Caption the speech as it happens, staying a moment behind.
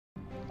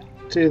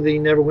to the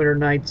Neverwinter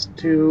Nights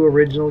 2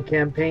 original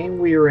campaign.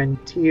 We are in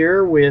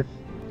Tyr with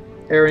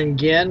Aaron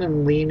Ginn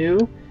and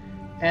Linu,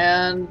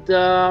 and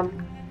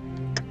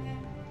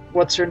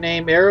what's her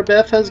name?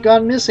 Arabeth has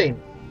gone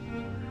missing.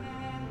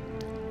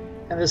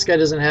 And this guy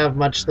doesn't have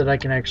much that I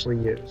can actually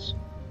use.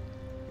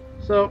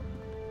 So,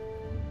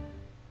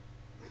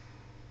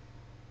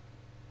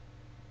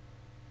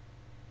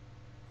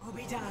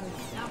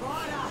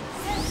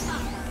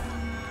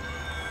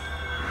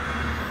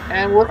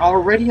 and we're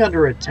already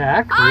under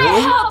attack, really? I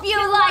hope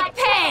you like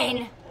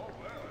pain!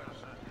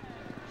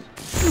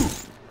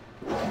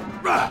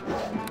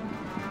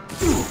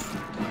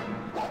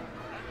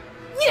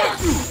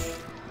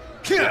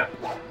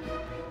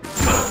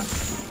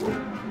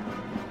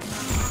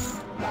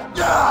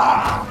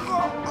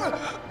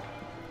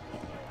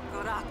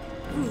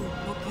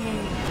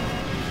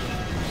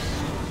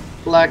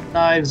 Black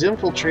Knives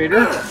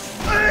Infiltrator.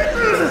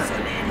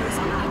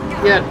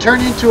 Yeah,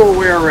 turn into a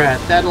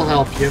wererat. That'll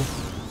help you.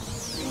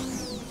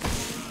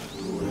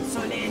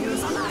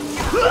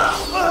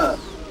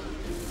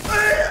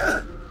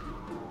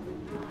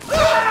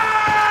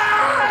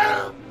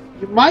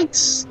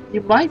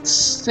 You might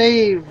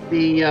save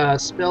the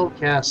spell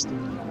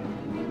casting,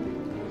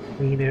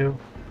 Linu.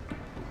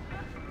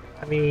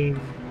 I mean,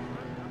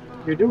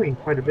 you're doing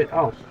quite a bit.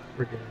 Oh,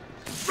 friggin'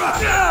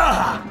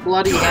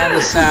 Bloody Hand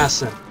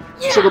Assassin.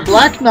 So the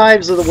Black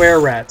Knives are the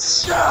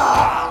wererats.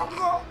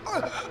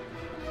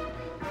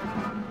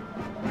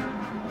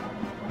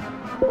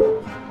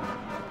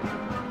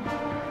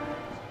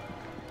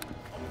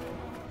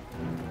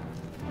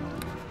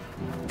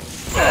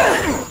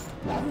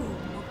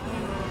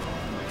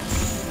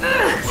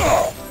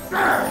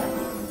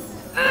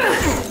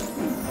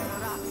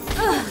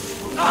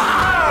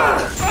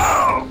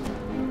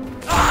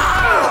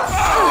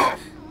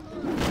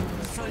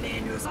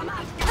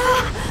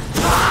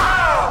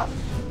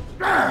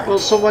 Well,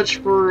 so much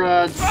for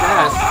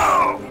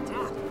that.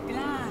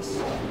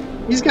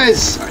 These guys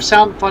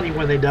sound funny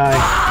when they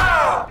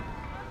die.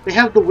 They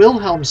have the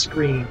Wilhelm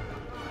scream.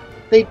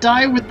 They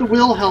die with the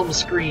Wilhelm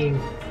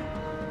scream.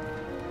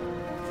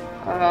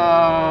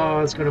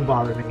 Oh, it's going to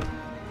bother me.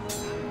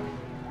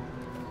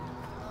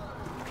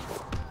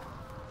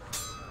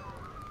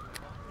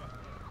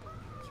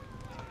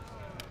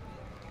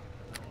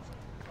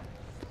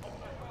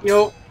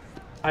 Yo,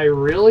 I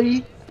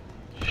really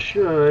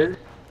should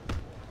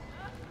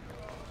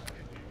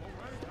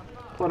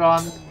put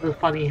on the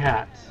funny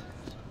hat.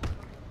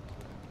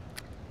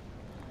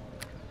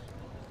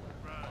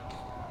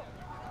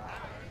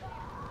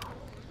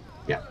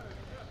 Yeah.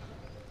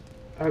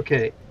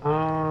 Okay.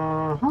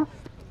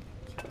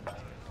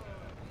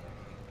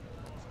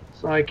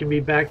 So I can be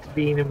back to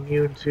being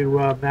immune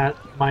to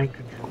mind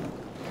control.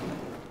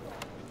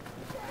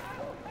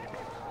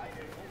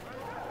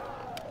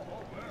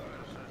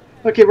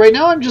 Okay, right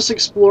now I'm just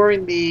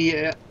exploring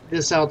the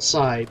this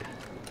outside.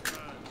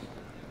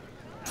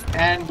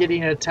 And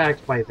getting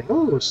attacked by things.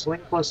 Oh, sling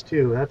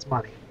 +2. That's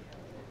money.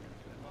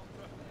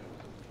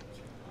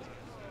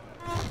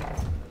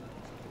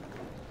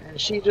 And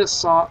she just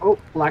saw... Oh,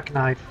 black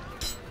knife.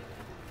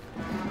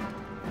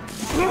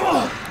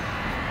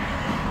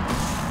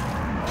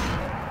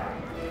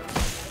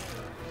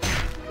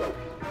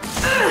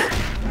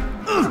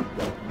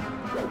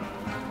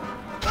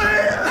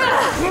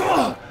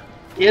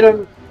 Get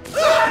him.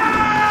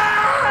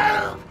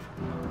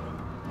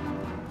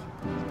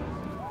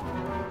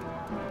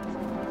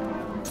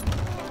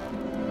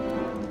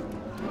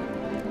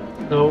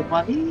 No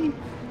money.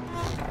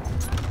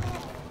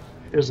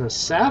 There's a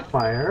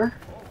sapphire.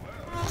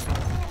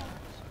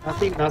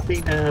 Nothing,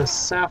 and a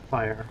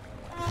sapphire.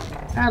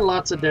 And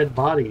lots of dead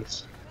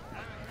bodies.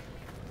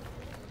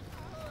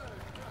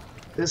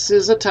 This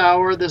is a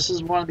tower. This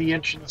is one of the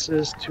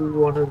entrances to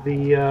one of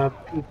the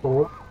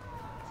people.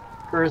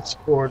 Earth's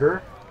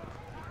quarter.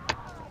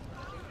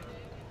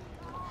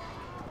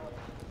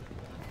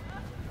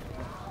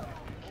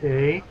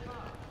 Okay.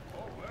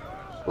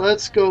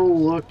 Let's go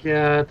look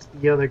at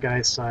the other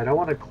guy's side. I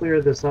want to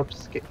clear this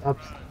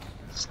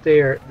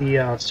upstairs,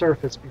 the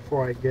surface,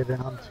 before I get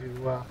onto.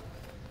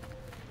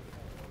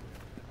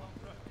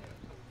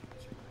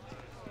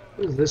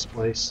 What is this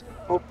place?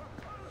 Oh,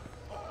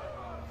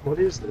 what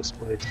is this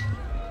place?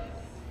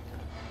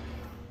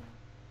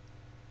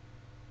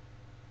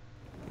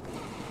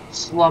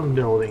 Slum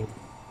building.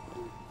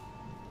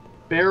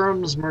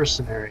 Baram's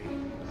mercenary.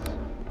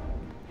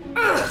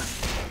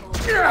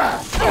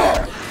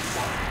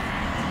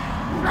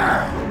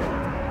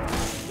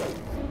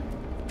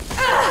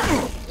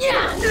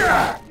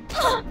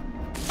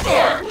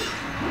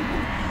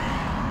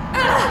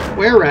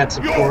 Wererats,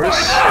 of course.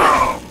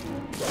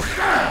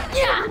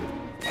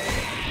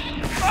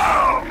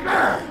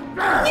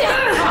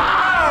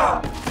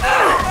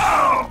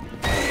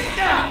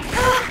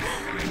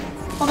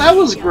 Well, that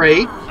was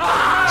great.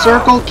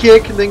 Circle,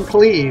 kick, and then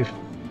cleave.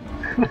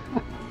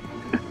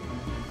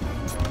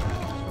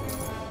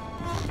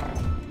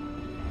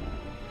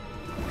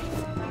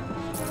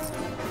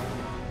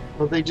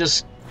 Well, they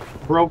just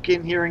broke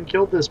in here and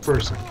killed this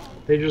person.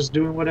 They're just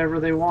doing whatever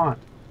they want.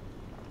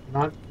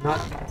 Not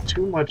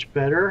too much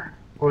better.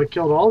 Oh, I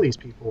killed all these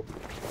people.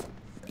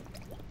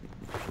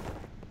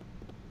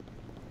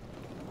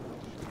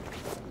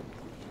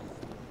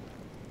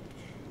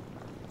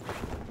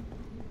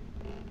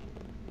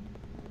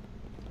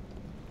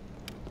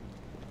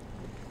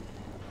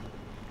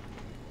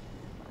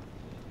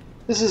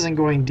 This isn't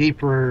going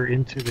deeper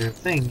into their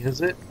thing,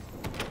 is it?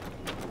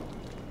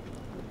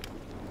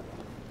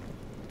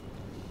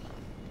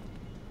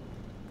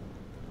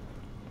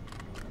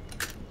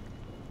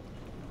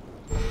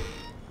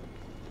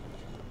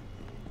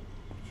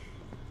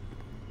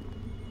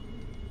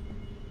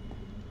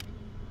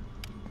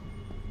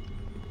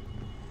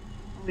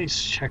 Let me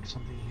check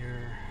something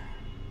here.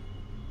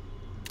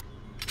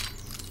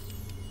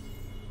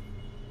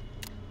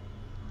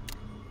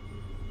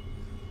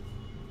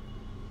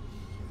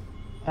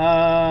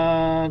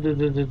 I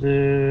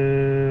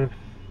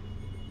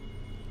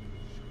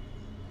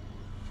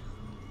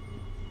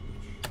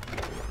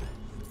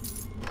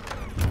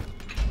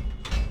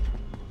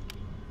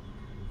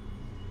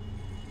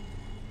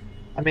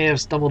may have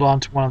stumbled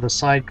onto one of the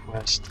side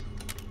quests.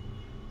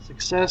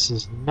 Success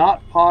is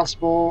not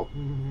possible.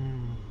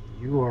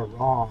 You are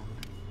wrong.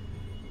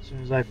 As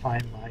soon as I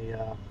find my,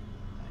 I'm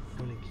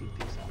going to keep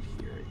these out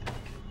here, I think.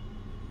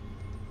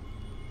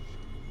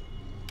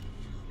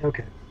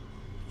 Okay.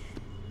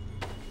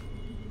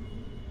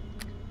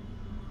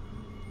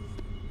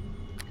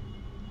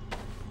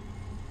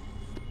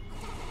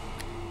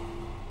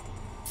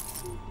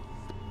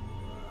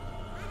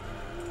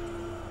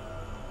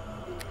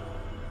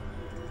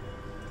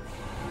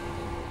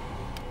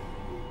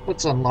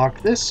 Let's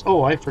unlock this.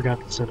 Oh, I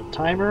forgot to set a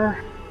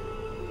timer.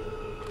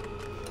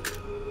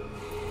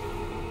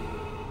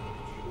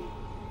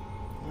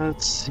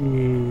 Let's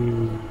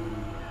see.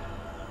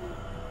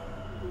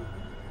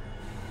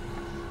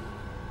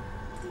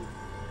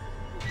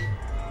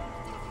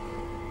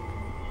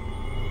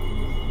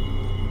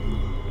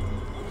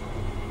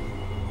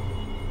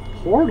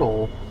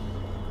 Portal.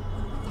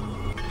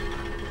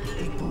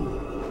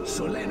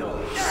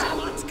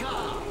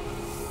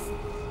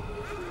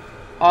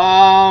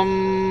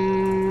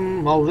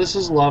 Oh, this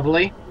is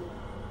lovely.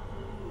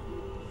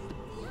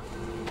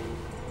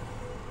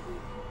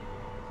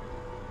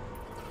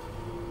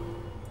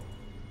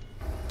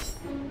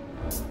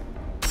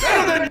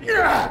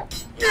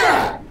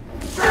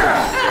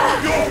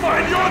 You'll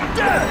find your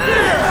death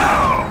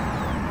here!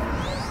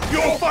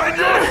 You'll find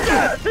your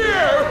death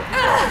here!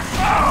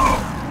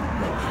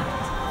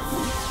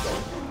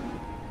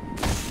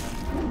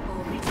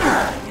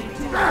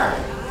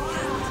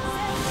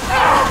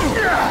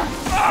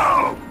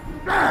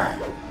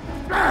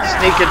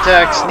 Sneak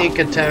attack, sneak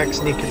attack,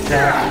 sneak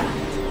attack.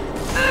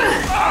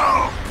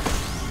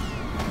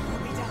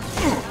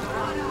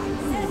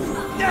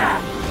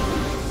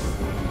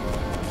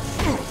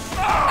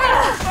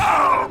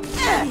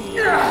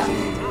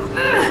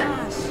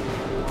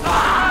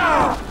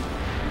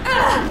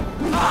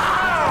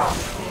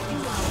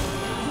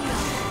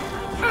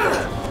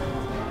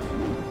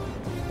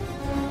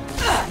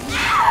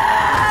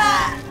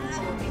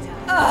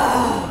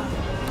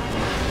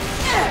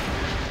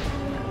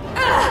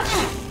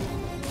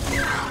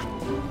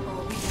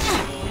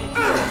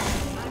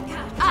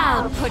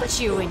 I'll put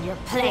you in your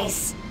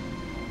place.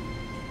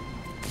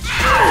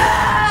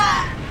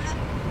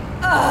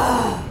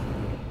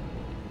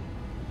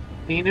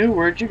 Ninu,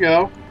 where'd you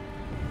go?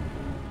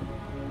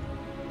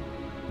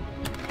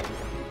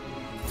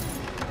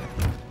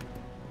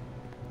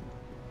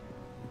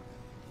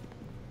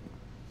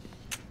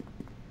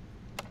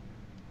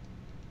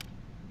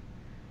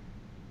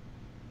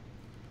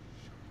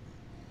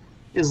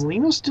 Is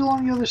Lino still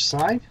on the other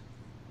side?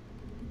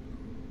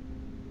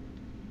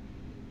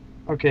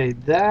 Okay,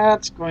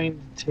 that's going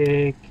to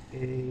take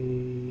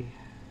a...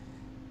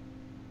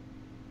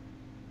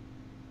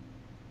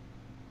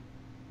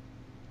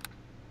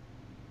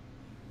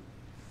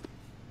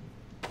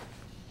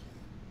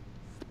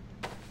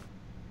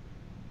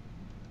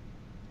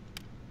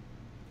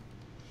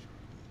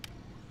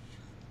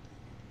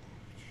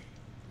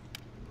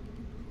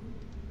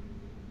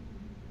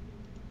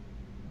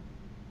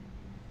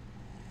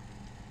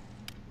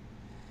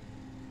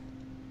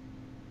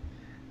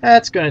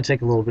 That's going to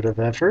take a little bit of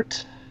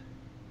effort.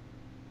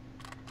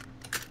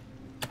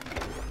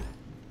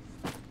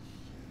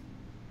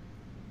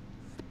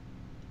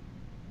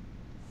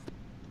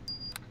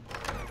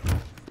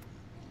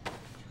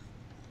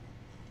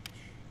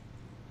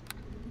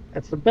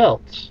 That's the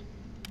belt.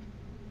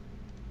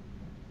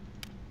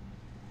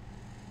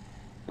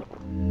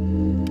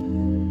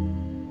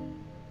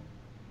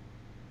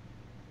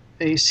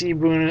 AC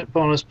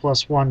bonus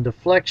plus 1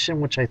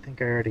 deflection, which I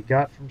think I already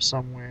got from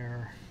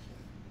somewhere.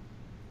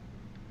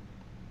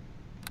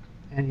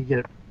 And you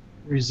get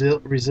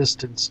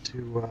resistance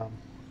to,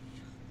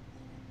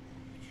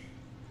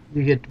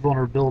 you get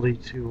vulnerability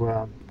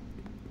to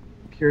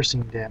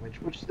piercing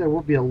damage, which there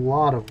will be a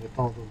lot of with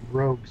all the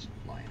rogues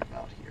flying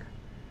about here.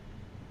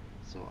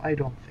 So I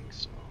don't think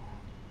so.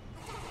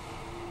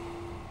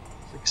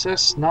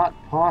 Success not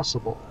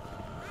possible.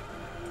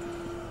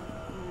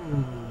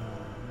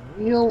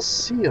 We'll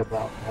see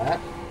about that.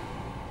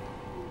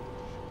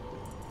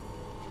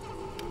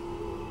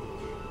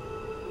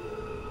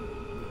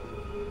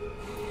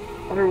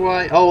 Wonder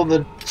why? Oh,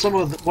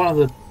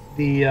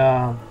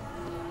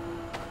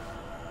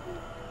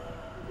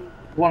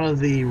 one of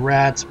the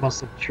rats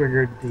must have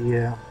triggered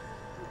the.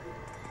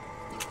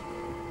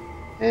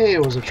 Hey,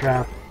 it was a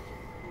trap.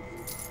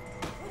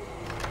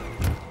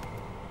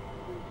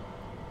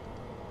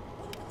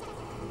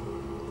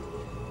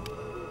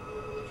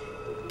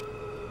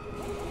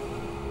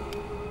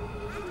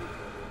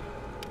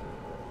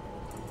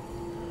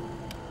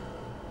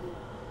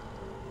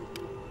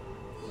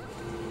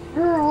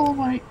 Where are all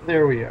my?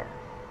 There we are.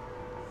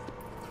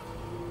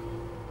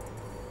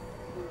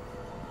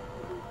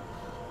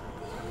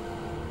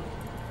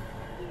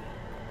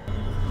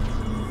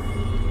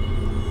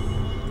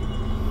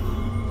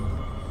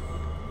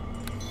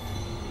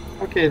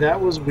 Okay,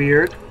 that was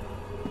weird.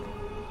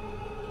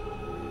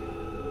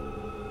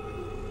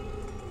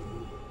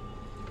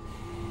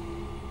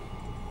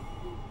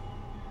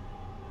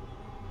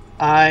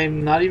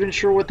 I'm not even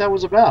sure what that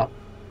was about.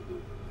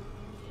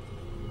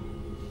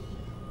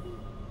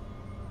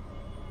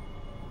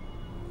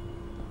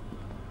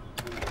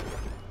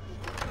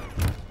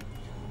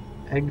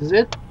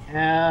 Exit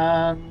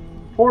and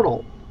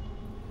portal.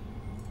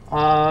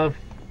 If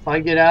I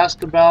get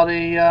asked about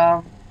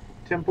a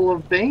Temple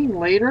of Bane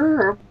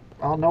later,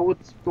 I'll know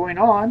what's going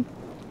on.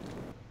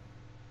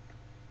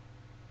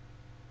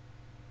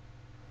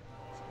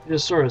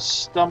 Just sort of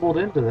stumbled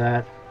into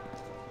that.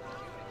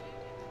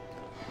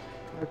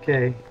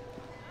 Okay.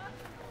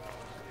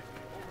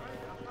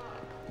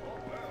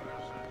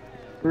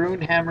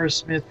 Rune Hammer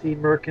Smithy,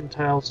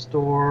 Mercantile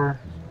Store.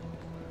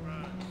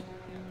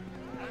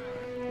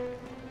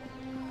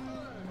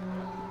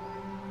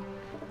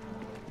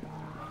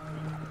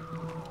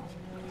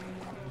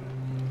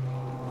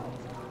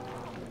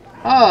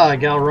 Ah,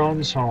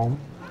 Galron's home.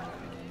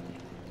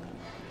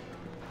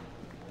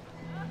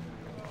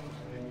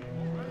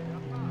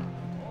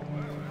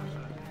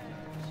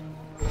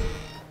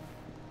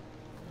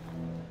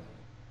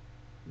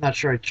 Not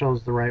sure I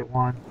chose the right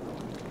one.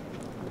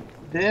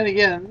 Then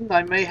again,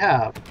 I may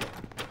have.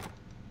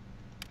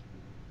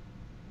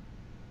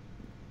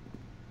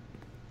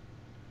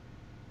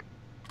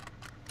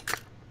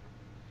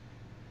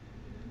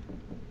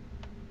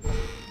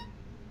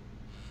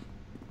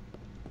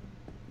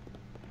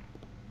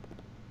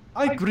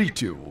 I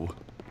greet you.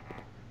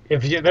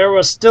 If there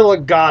was still a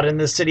god in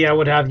this city, I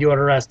would have you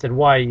arrested.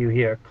 Why are you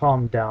here?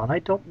 Calm down. I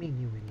don't mean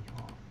you any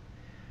harm.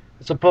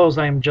 I suppose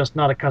I am just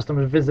not accustomed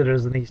to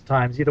visitors in these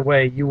times. Either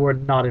way, you were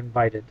not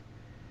invited.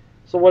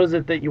 So what is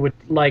it that you would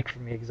like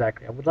from me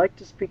exactly? I would like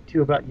to speak to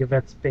you about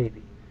Yvette's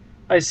baby.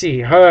 I see.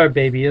 Her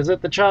baby, is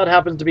it? The child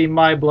happens to be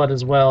my blood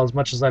as well, as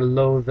much as I am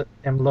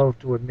loath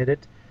to admit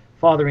it.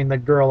 Fathering the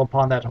girl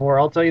upon that whore.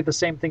 I'll tell you the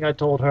same thing I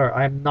told her.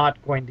 I am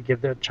not going to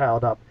give the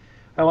child up.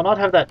 I will not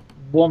have that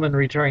woman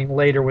returning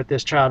later with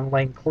this child and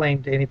laying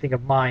claim to anything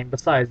of mine.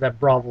 Besides, that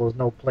brothel is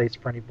no place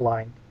for any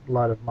blind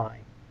blood of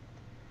mine.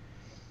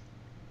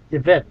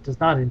 Yvette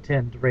does not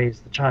intend to raise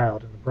the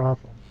child in the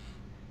brothel.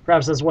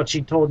 Perhaps that's what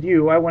she told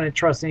you. I wouldn't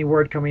trust any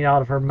word coming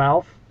out of her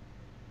mouth.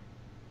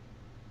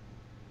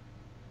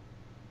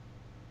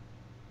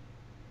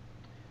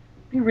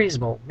 Be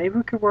reasonable. Maybe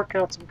we could work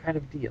out some kind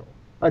of deal.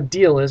 A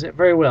deal, is it?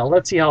 Very well.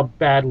 Let's see how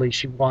badly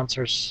she wants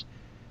her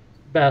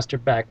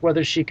bastard back,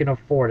 whether she can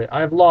afford it.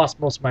 I have lost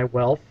most of my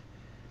wealth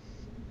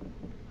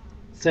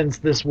since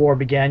this war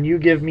began. You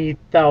give me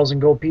 1,000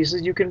 gold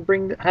pieces, you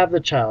can have the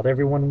child.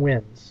 Everyone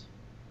wins.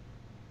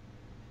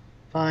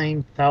 Fine,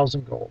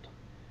 1,000 gold.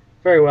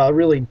 Very well, I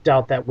really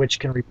doubt that witch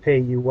can repay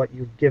you what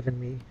you've given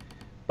me,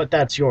 but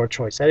that's your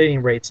choice. At any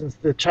rate, since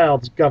the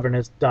child's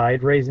governess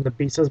died, raising the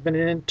beast has been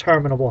an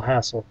interminable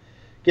hassle.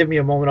 Give me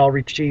a moment, I'll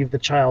retrieve the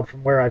child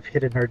from where I've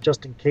hidden her,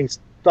 just in case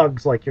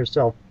thugs like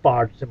yourself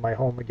barged in my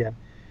home again.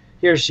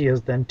 Here she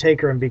is, then. Take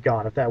her and be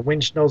gone. If that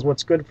wench knows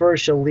what's good for her,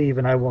 she'll leave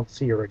and I won't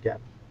see her again.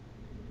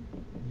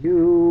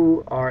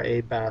 You are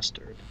a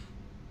bastard.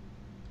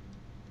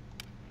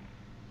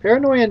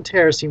 Paranoia and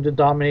terror seem to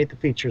dominate the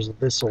features of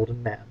this older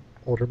man.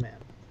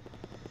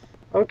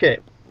 Okay.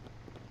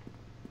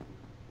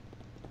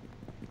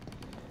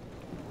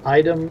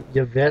 Item,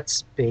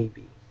 Yvette's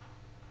baby.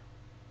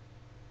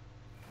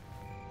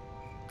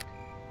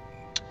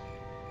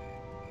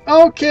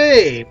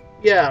 Okay.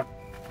 Yeah.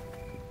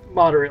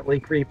 Moderately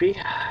creepy.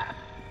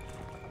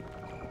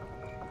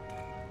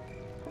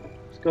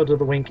 Let's go to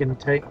the wink and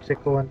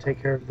tickle and take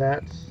care of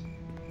that.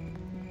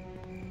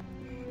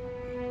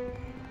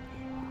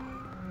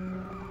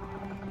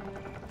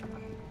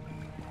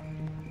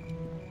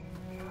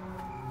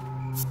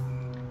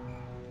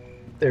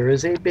 There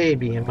is a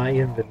baby in my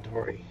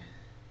inventory.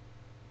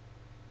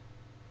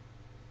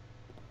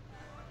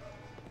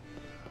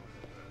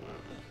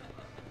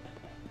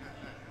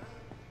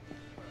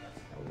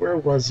 Where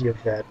was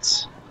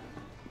Yvette?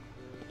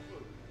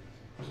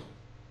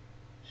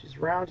 She's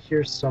around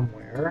here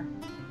somewhere.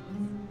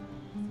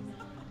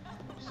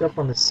 She's up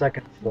on the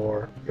second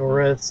floor.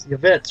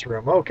 Yvette's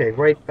room. Okay,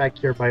 right back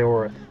here by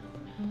Orith.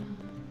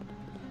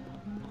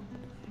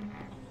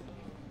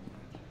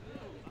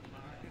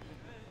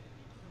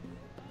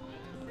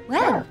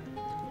 Well,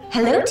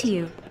 hello to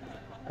you.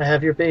 I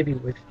have your baby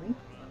with me.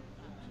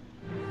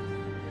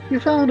 You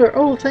found her!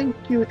 Oh, thank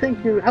you,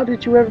 thank you! How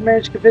did you ever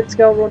manage to convince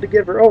Galron to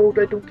give her? Oh,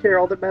 I don't care,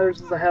 all that matters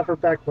is I have her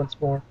back once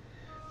more.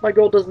 My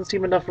gold doesn't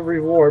seem enough of a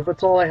reward, but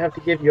it's all I have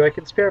to give you. I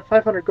can spare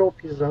 500 gold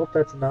pieces, I hope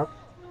that's enough.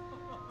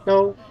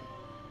 No,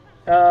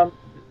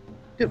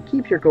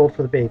 keep your gold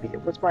for the baby.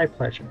 It was my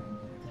pleasure.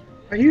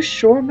 Are you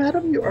sure,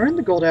 madam? You earned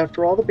the gold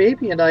after all. The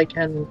baby and I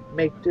can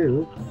make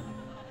do.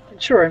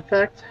 And sure, in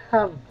fact,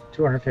 have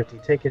 250.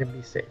 Take it and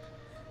be safe.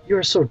 You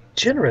are so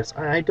generous.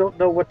 I don't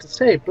know what to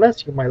say.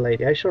 Bless you, my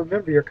lady. I shall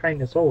remember your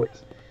kindness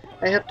always.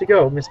 I have to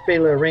go. Miss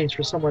Bela arranged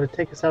for someone to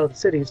take us out of the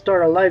city and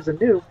start our lives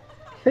anew.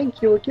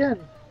 Thank you again.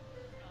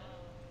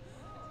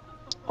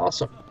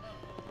 Awesome.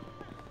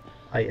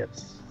 Ah,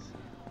 yes.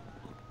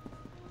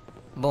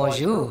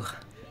 Bonjour.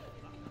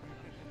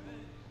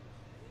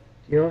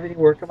 Do you know of any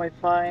work I might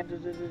find?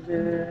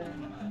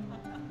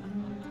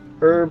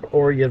 Herb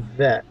or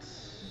Yvette?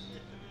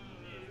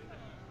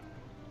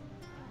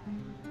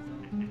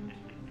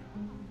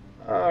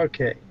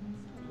 Okay.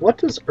 What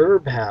does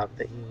Herb have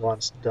that he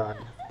wants done?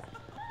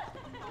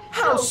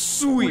 How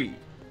sweet!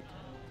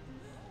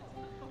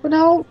 But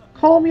now,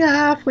 call me a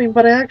halfling,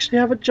 but I actually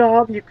have a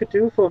job you could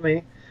do for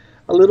me.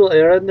 A little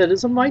errand that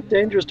is a mite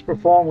dangerous to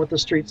perform with the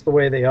streets the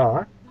way they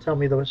are. Tell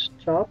me the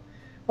job.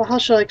 Well, how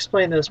shall I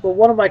explain this? Well,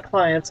 one of my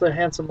clients, a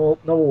handsome old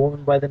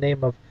noblewoman by the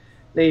name of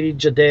Lady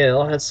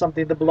Jadale, has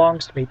something that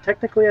belongs to me.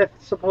 Technically, I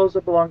suppose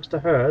it belongs to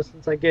her,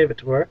 since I gave it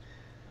to her,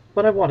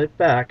 but I want it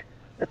back.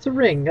 That's a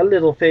ring, a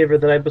little favor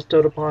that I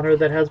bestowed upon her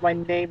that has my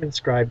name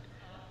inscribed.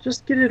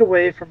 Just get it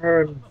away from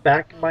her and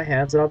back in my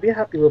hands, and I'll be a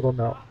happy little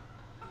gnome.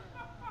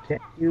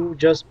 Can't you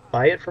just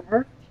buy it from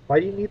her? Why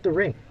do you need the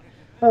ring?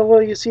 Oh,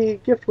 well, you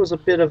see, gift was a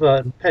bit of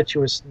an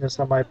impetuousness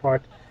on my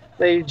part.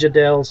 Lady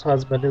Jadale's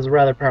husband is a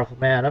rather powerful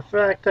man. In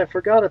fact, I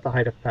forgot at the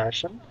height of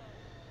passion.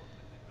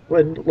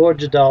 When Lord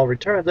Jadal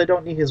returns, I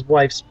don't need his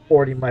wife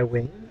sporting my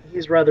wing.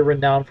 He's rather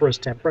renowned for his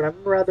temper, and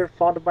I'm rather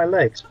fond of my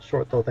legs,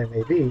 short though they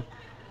may be.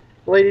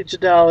 Lady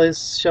Jadal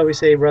is, shall we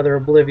say, rather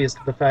oblivious to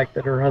the fact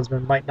that her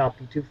husband might not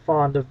be too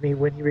fond of me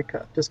when he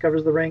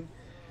discovers the ring.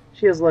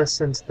 She has less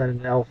sense than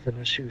an elf in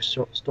a shoe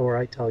store,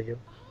 I tell you.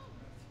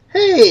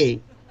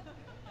 Hey!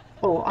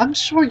 Oh, I'm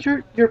sure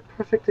you're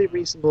perfectly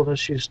reasonable in a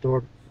shoe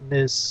store,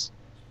 Miss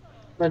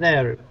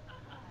Laneru.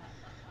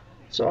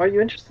 So are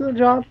you interested in the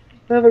job?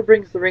 Whoever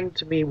brings the ring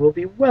to me will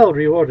be well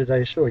rewarded, I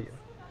assure you.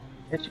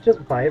 Can't you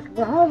just buy it from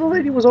her? Oh, the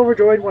lady was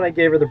overjoyed when I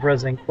gave her the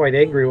present, quite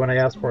angry when I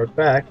asked for it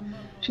back.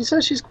 She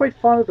says she's quite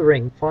fond of the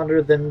ring,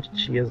 fonder than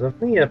she is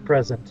of me at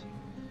present.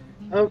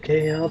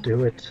 Okay, I'll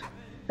do it.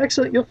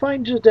 Excellent, you'll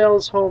find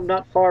Jadale's home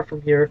not far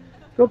from here.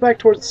 Go back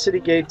towards the city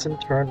gates and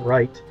turn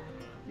right.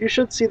 You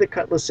should see the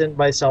Cutlass Inn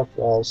by South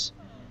Walls.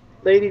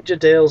 Lady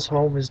Jadale's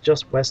home is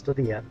just west of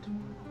the end.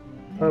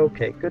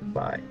 Okay,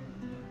 goodbye.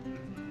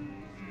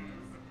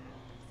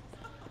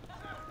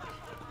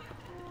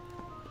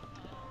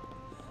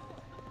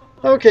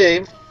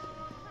 Okay.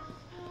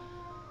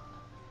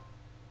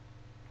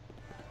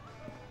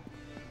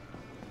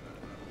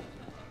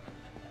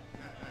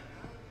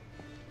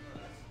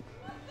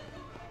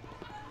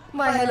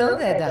 Why, hello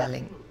there,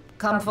 darling.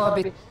 Come for a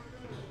bit.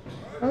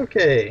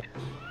 Okay.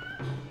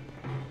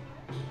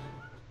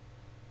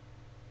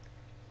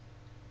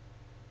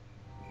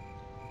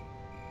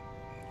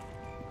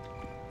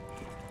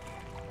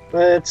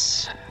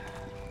 Let's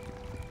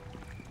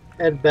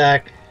head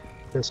back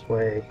this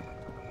way.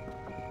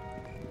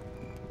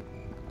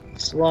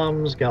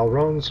 Slums,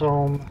 Galron's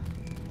home.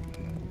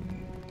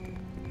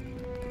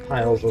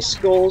 Piles of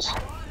skulls.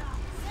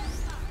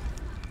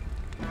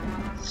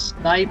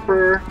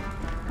 Sniper.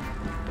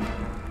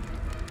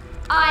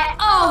 I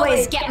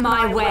always get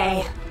my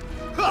way.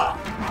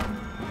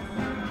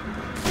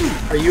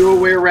 Are you a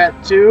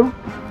wererat too?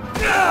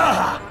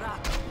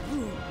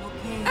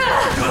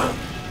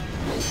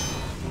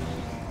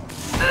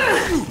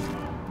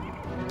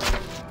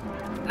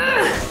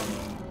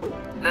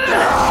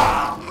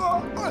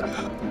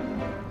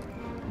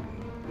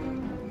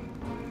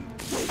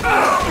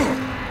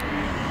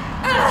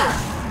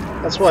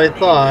 That's what I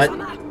thought.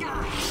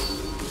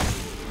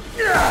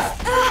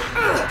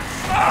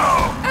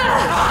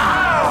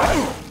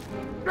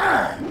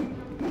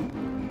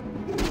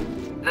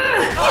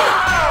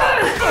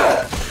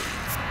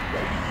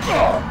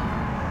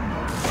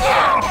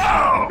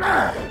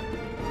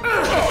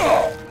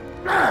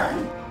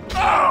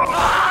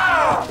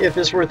 If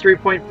this were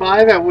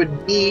 3.5, I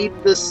would need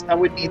this. I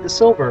would need the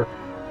silver.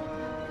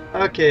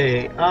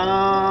 Okay.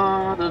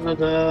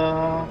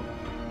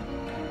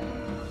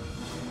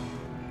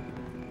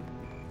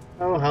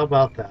 Oh, how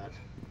about that?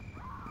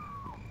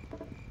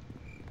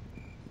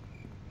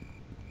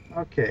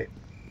 Okay.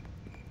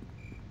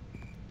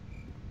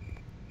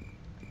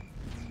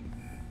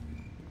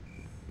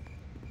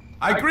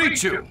 I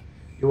greet you.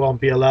 You won't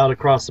be allowed to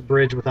cross the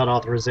bridge without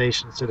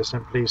authorization,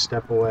 citizen. Please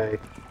step away.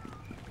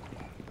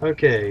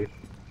 Okay.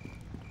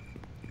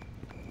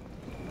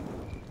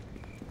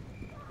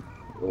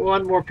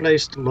 One more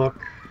place to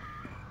look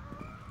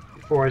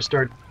before I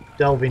start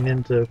delving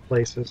into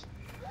places.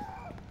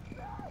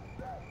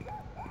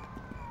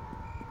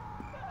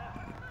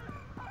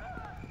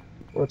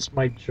 What's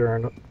my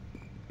journal?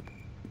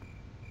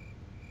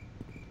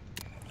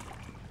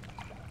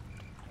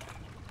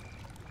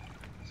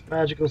 It's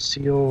magical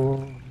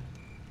seal.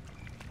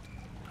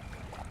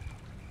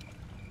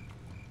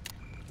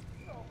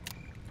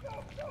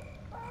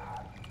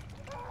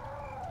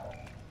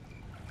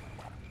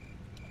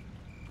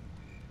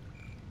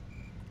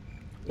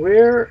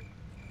 We're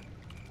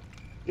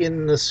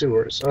in the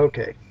sewers.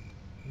 Okay.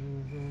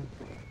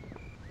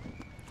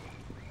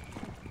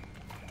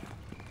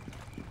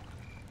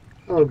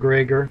 Hello,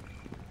 Gregor.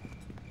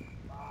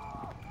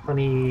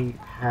 Funny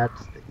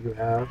hats that you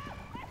have.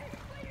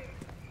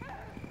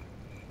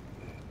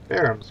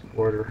 Baram's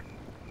quarter.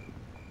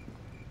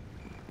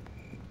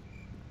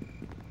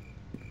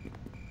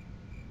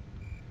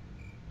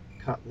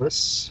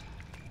 Cutlass.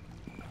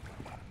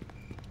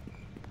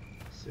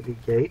 City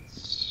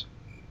gates.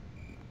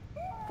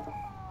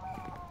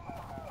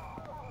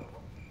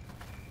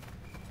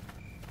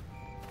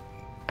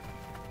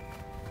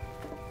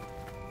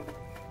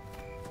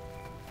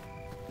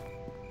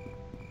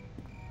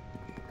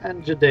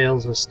 And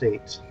Jadale's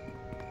estate.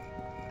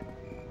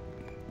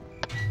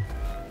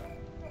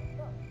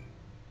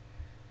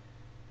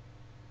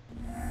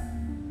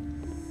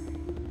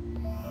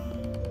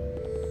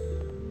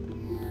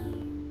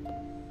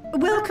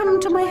 Welcome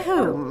to my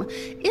home.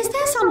 Is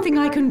there something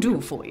I can do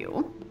for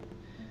you?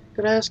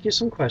 Could I ask you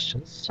some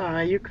questions?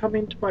 You come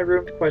into my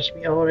room to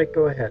question me. Alright,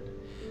 go ahead.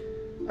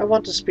 I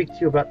want to speak to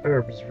you about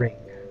Herb's ring.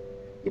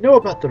 You know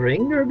about the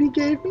ring Herbie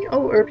gave me?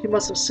 Oh, Herb, he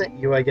must have sent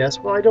you, I guess.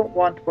 Well, I don't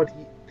want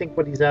think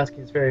what he's asking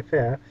is very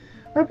fair.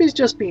 Herbie's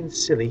just being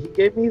silly. He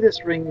gave me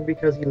this ring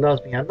because he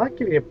loves me. I'm not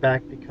giving it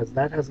back because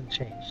that hasn't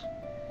changed.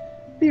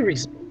 Be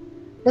reasonable.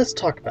 Let's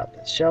talk about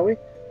this, shall we?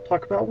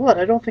 Talk about what?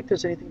 I don't think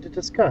there's anything to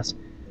discuss.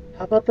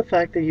 How about the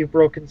fact that you've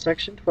broken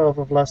Section 12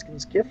 of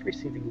Luskin's gift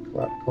receiving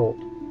code?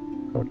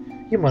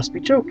 You must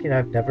be joking.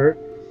 I've never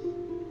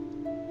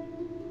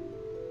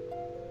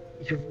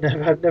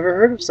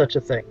heard of such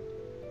a thing.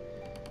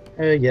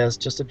 Yes,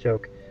 just a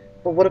joke.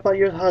 But what about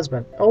your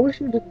husband? Oh,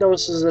 if you didn't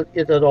notice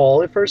it at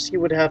all, at first he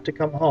would have to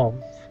come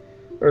home.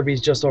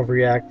 Herbie's just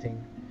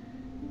overreacting.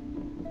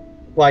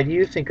 Why do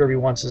you think Herbie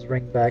wants his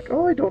ring back?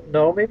 Oh, I don't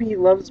know. Maybe he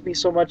loves me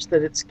so much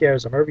that it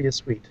scares him. Herbie is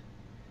sweet.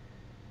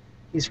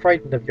 He's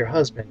frightened of your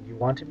husband. You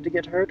want him to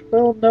get hurt?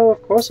 Well, no,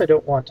 of course I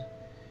don't want.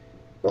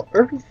 Well,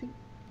 Herbie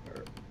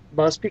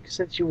must be,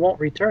 since you won't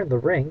return the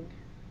ring.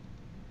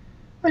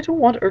 I don't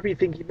want Herbie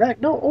thinking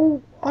that. No,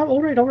 oh,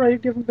 all right,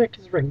 give him back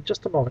his ring.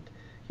 Just a moment.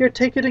 Here,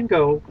 take it and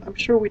go. I'm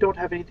sure we don't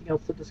have anything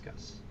else to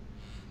discuss.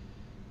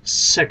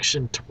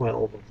 Section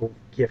 12 of the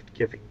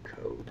gift-giving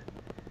code.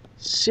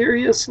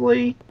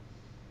 Seriously?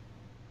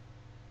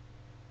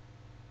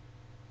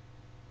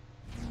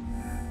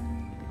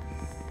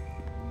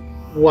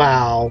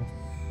 Wow.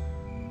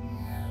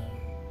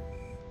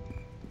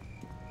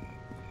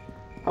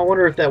 I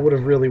wonder if that would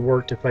have really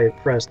worked if I had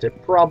pressed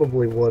it.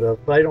 Probably would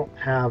have, but I don't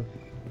have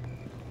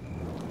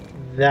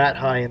that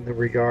high in the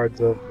regards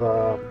of,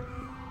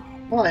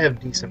 well, I have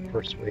decent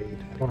persuade.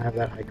 I don't have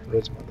that high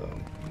charisma, though.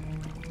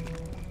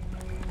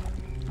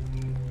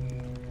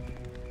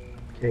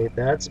 Okay,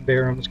 that's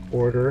Baram's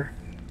quarter.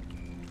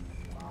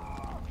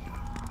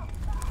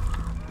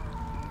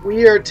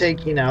 We are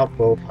taking out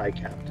both high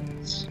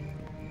captains.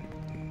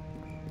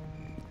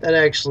 That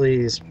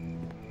actually is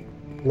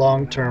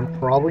long-term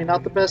probably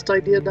not the best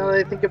idea now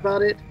that I think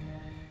about it.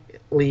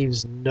 It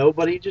leaves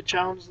nobody to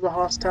challenge the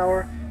Hoss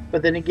Tower,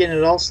 but then again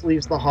it also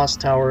leaves the Hoss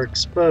Tower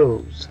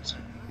exposed.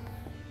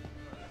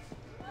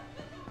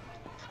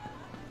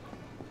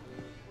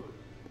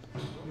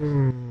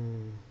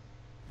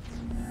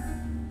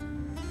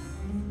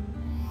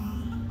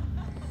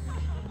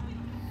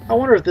 I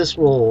wonder if this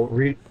will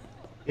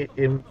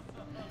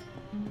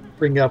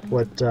bring up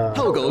what...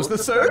 How goes the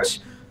search?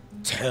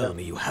 Tell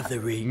me you have the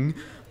ring.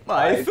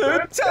 My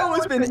third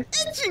tower's been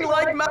itching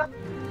like my...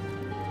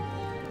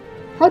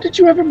 How did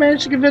you ever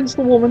manage to convince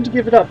the woman to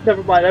give it up?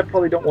 Never mind, I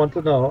probably don't want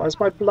to know. As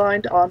my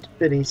blind Aunt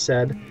Binny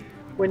said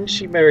when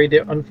she married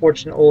the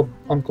unfortunate old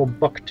Uncle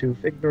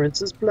Bucktooth,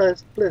 ignorance is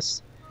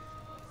bliss.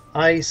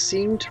 I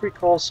seem to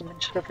recall some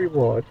mention of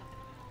reward.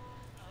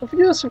 Oh,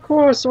 yes, of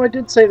course, so I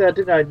did say that,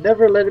 didn't I?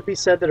 Never let it be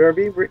said that Herb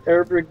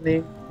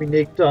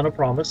reneged on a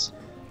promise,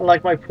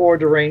 unlike my poor,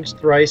 deranged,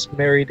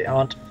 thrice-married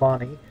Aunt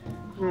Fanny.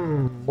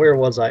 Where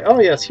was I? Oh,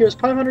 yes, here's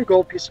 500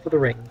 gold pieces for the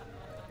ring.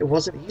 It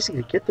wasn't easy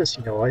to get this,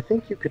 you know. I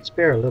think you could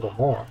spare a little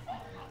more.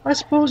 I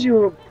suppose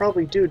you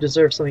probably do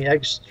deserve something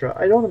extra.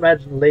 I don't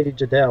imagine Lady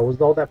Jadale was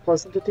all that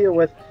pleasant to deal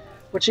with.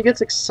 When she gets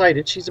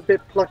excited, she's a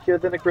bit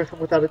pluckier than a griffin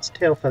without its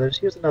tail feathers.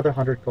 Here's another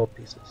 100 gold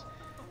pieces.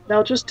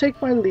 Now, just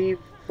take my leave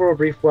for a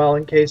brief while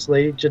in case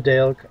Lady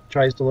Jadale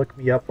tries to look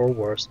me up or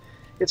worse.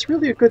 It's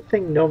really a good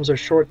thing gnomes are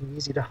short and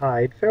easy to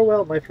hide.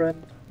 Farewell, my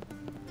friend.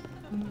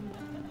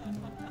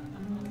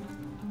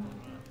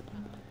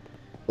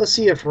 Let's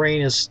see if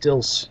Rain is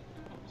still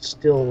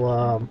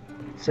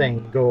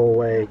saying, go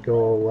away, go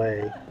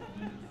away.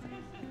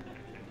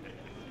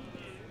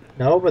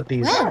 No, but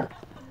these... Well,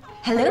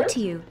 hello to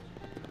you.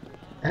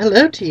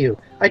 Hello to you.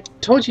 I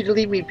told you to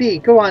leave me be.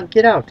 Go on,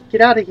 get out. Get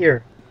out of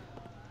here.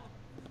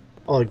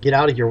 Oh, get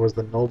out of here was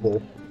the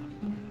noble.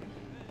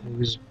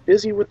 Who's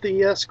busy with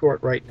the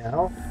escort right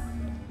now.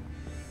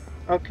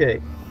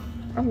 Okay.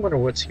 I wonder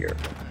what's here.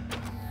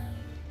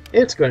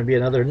 It's going to be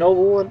another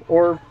noble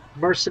or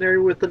mercenary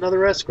with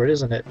another escort,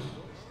 isn't it?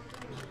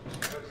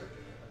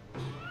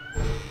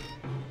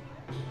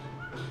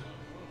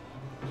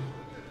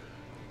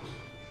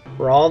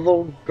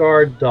 Bravo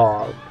guard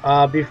dog.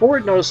 Before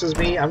it notices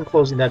me, I'm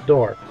closing that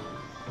door.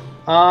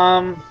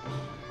 I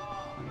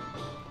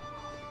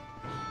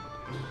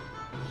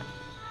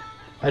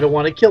don't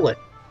want to kill it.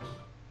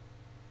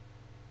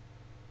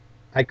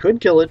 I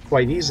could kill it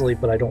quite easily,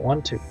 but I don't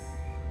want to.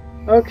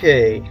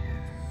 Okay.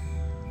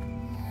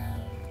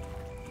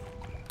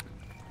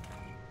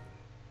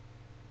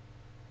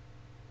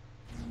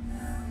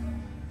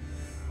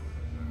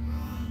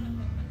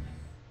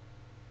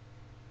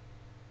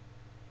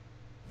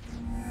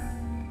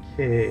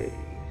 Okay.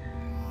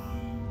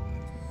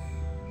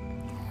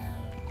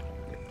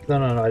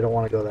 No, I don't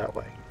want to go that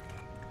way.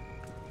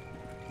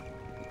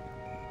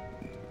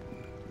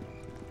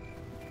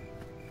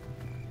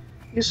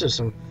 These are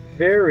some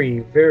very,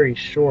 very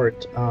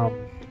short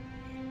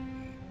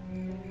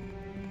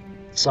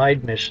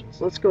side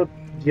missions. Let's go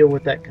deal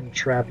with that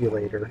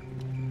contrabulator.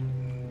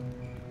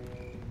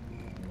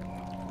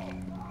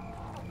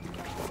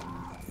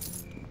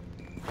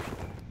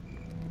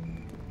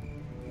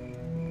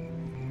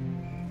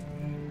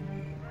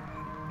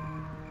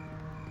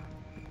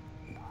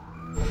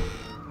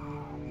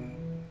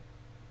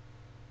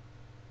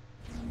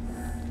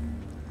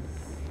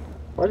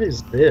 What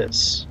is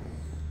this?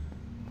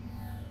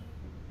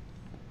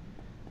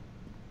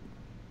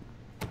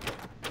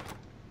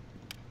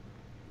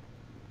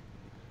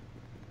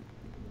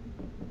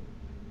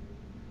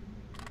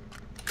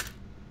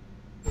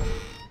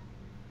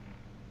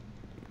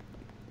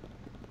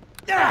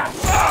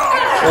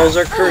 Those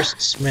are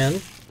cursed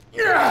men.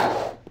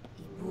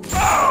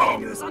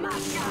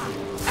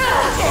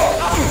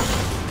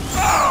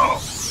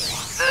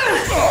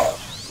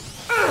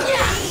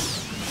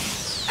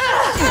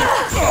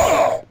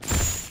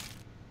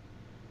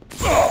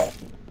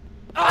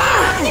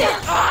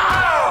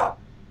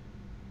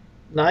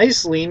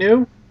 Nice,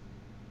 Linu.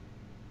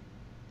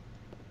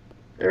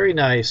 Very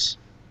nice.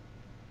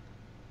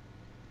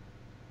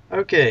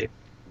 Okay.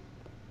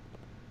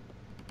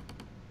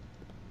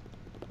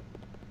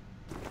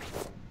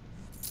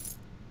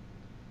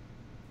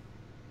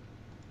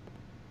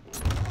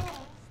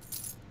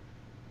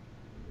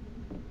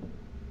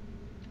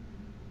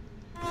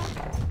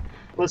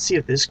 Let's see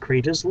if this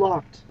crate is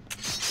locked.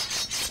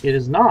 It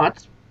is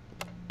not.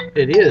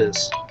 It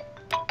is.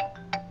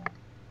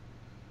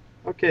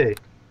 Okay.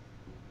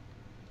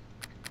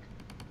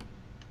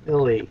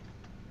 Illy.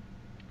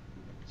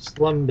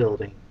 Slum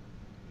building.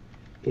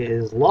 It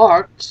is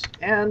locked,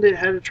 and it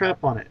had a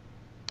trap on it.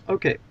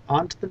 Okay,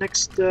 on to the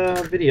next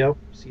video.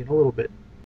 See you in a little bit.